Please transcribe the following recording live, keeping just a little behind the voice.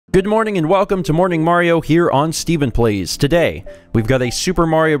Good morning and welcome to Morning Mario here on StephenPlays. Today, we've got a Super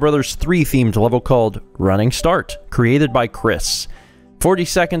Mario Bros. 3 themed level called Running Start, created by Chris. 40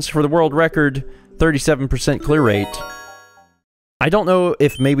 seconds for the world record, 37% clear rate. I don't know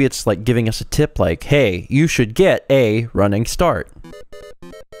if maybe it's like giving us a tip like, hey, you should get a running start.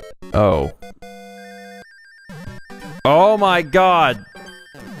 Oh. Oh my god!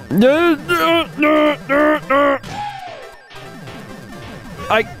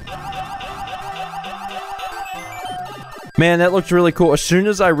 Man, that looked really cool. As soon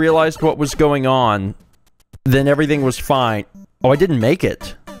as I realized what was going on, then everything was fine. Oh, I didn't make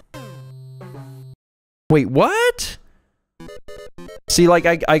it. Wait, what? See, like,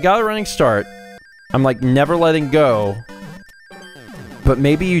 I got a running start. I'm, like, never letting go. But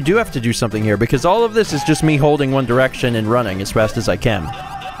maybe you do have to do something here, because all of this is just me holding one direction and running as fast as I can.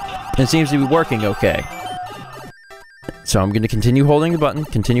 And it seems to be working okay. So I'm going to continue holding the button,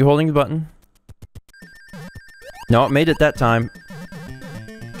 continue holding the button. No, it made it that time.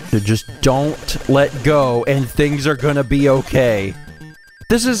 Just don't let go, and things are gonna be okay.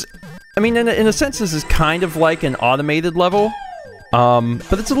 This is, I mean, in a sense, this is kind of like an automated level,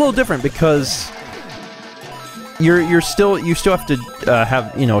 but it's a little different because you still have to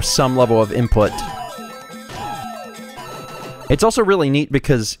have, you know, some level of input. It's also really neat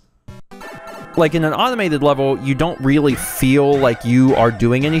because, like, in an automated level, you don't really feel like you are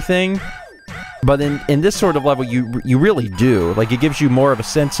doing anything. But in this sort of level, you really do. Like, it gives you more of a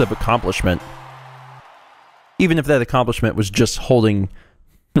sense of accomplishment. Even if that accomplishment was just holding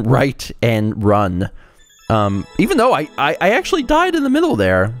right and run. Even though I actually died in the middle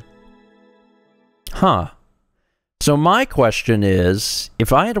there. Huh. So my question is,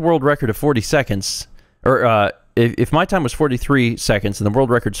 if I had a world record of 40 seconds, or if my time was 43 seconds and the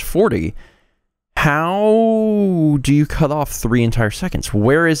world record's 40... how do you cut off 3 entire seconds?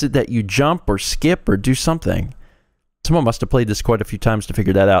 Where is it that you jump or skip or do something? Someone must have played this quite a few times to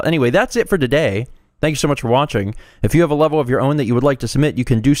figure that out. Anyway, that's it for today. Thank you so much for watching. If you have a level of your own that you would like to submit, you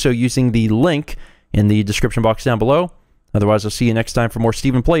can do so using the link in the description box down below. Otherwise, I'll see you next time for more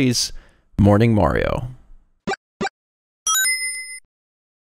StephenPlays Morning Mario.